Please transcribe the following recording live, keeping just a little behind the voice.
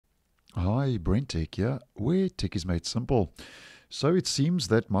Hi, BrenTech here, where tech is made simple. So it seems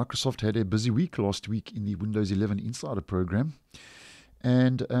that Microsoft had a busy week last week in the Windows 11 Insider program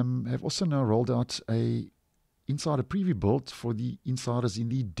and have also now rolled out a Insider preview build for the insiders in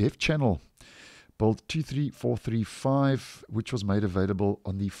the dev channel, build 23435, which was made available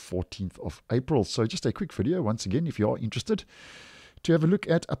on the 14th of April. So just a quick video, once again, if you are interested, to have a look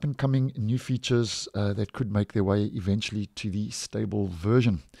at up-and-coming new features that could make their way eventually to the stable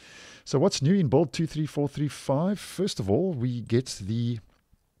version. So what's new in build 23435? First of all, we get the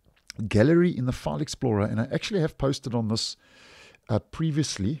gallery in the File Explorer, and I actually have posted on this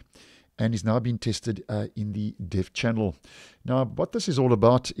previously and is now being tested in the dev channel. Now, what this is all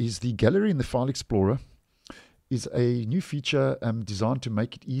about is the gallery in the File Explorer is a new feature designed to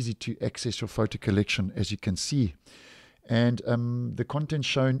make it easy to access your photo collection, as you can see. And the content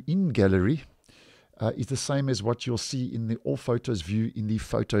shown in gallery is the same as what you'll see in the All Photos view in the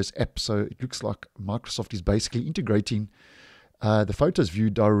Photos app. So it looks like Microsoft is basically integrating the Photos view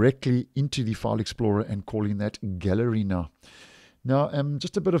directly into the File Explorer and calling that gallery now. Now,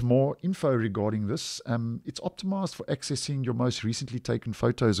 just a bit of more info regarding this. It's optimized for accessing your most recently taken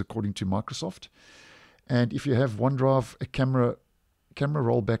photos according to Microsoft. And if you have OneDrive, a camera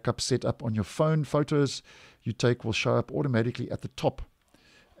roll backup set up on your phone, photos you take will show up automatically at the top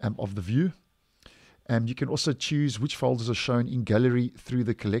of the view. You can also choose which folders are shown in gallery through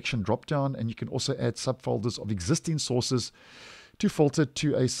the collection dropdown, and you can also add subfolders of existing sources to filter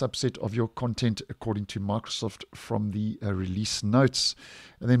to a subset of your content according to Microsoft from the release notes.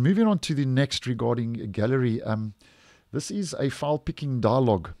 And then moving on to the next regarding gallery, this is a file picking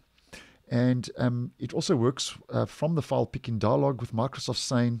dialog, and it also works from the file picking dialog, with Microsoft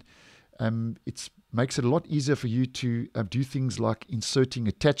saying it makes it a lot easier for you to do things like inserting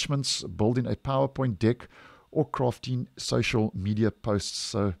attachments, building a PowerPoint deck, or crafting social media posts.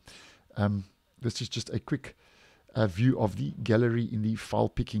 So this is just a quick view of the gallery in the file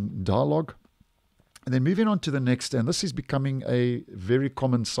picking dialog. And then moving on to the next, and this is becoming a very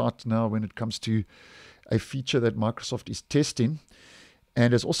common sight now when it comes to a feature that Microsoft is testing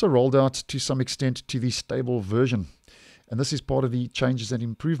and has also rolled out to some extent to the stable version. And this is part of the changes and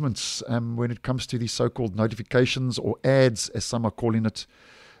improvements when it comes to the so-called notifications, or ads, as some are calling it,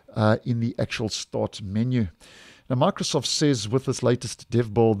 in the actual start menu. Now, Microsoft says with this latest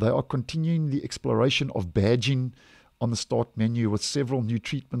dev build, they are continuing the exploration of badging on the start menu, with several new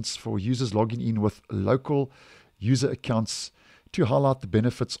treatments for users logging in with local user accounts to highlight the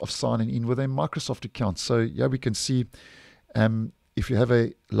benefits of signing in with a Microsoft account. So yeah, we can see if you have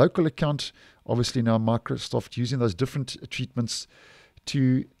a local account, obviously now Microsoft using those different treatments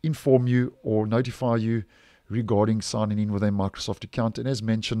to inform you or notify you regarding signing in with a Microsoft account. And as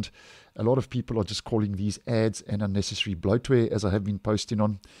mentioned, a lot of people are just calling these ads and unnecessary bloatware, as I have been posting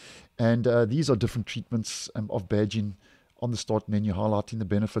on. And these are different treatments of badging on the start menu, highlighting the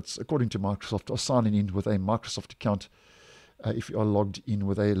benefits, according to Microsoft, of signing in with a Microsoft account if you are logged in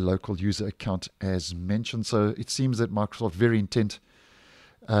with a local user account, as mentioned. So it seems that Microsoft very intent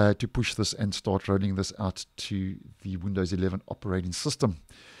to push this and start rolling this out to the Windows 11 operating system.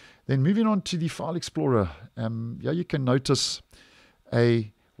 Then moving on to the File Explorer, yeah, you can notice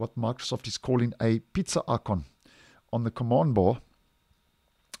what Microsoft is calling a pizza icon on the command bar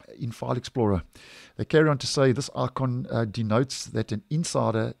in File Explorer. They carry on to say this icon denotes that an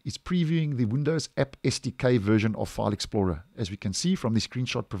insider is previewing the Windows App SDK version of File Explorer, as we can see from the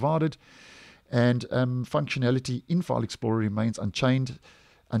screenshot provided. And functionality in File Explorer remains unchanged.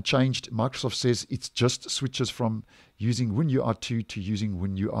 Microsoft says it just switches from using WinUR2 to using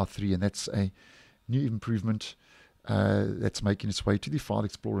WinUR3, and that's a new improvement that's making its way to the File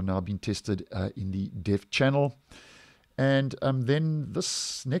Explorer, now being tested in the dev channel. And then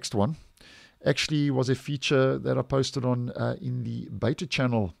this next one actually was a feature that I posted on in the beta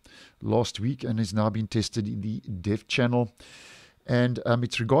channel last week and is now being tested in the dev channel. And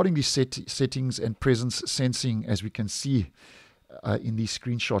it's regarding the settings and presence sensing, as we can see in the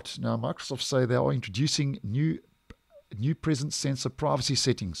screenshot. Now, Microsoft say they are introducing new presence sensor privacy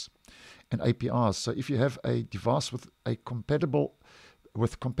settings and APIs. So if you have a device with compatible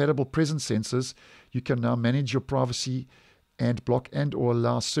presence sensors, you can now manage your privacy and block and or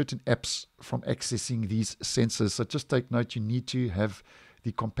allow certain apps from accessing these sensors. So just take note, you need to have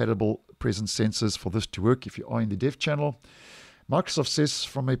the compatible presence sensors for this to work if you are in the dev channel. Microsoft says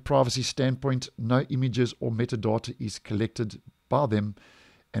from a privacy standpoint, no images or metadata is collected by them,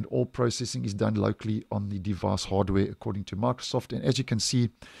 and all processing is done locally on the device hardware, according to Microsoft. And as you can see,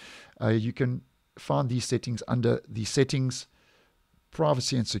 you can find these settings under the settings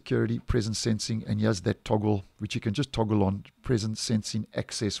privacy and security, presence sensing, and here's that toggle, which you can just toggle on, presence sensing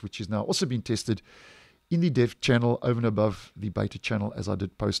access, which is now also being tested in the dev channel over and above the beta channel, as I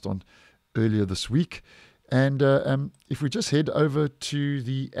did post on earlier this week. And if we just head over to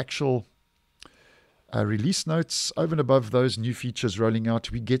the actual release notes, over and above those new features rolling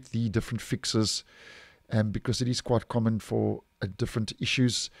out, we get the different fixes, because it is quite common for different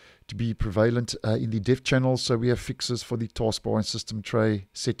issues to be prevalent in the dev channel. So we have fixes for the taskbar and system tray,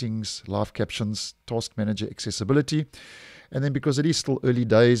 settings, live captions, task manager accessibility. And then because it is still early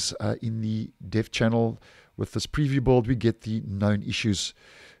days in the dev channel with this preview build, we get the known issues.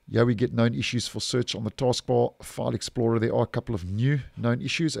 Yeah, we get known issues for search on the taskbar, File Explorer. There are a couple of new known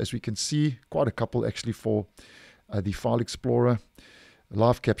issues, as we can see, quite a couple actually for the File Explorer.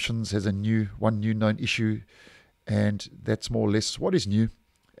 Live captions has one new known issue, and that's more or less what is new,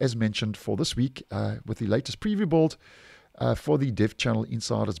 as mentioned for this week with the latest preview build for the Dev Channel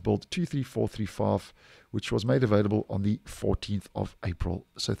Insiders build 23435, which was made available on the 14th of April.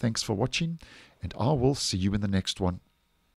 So thanks for watching, and I will see you in the next one.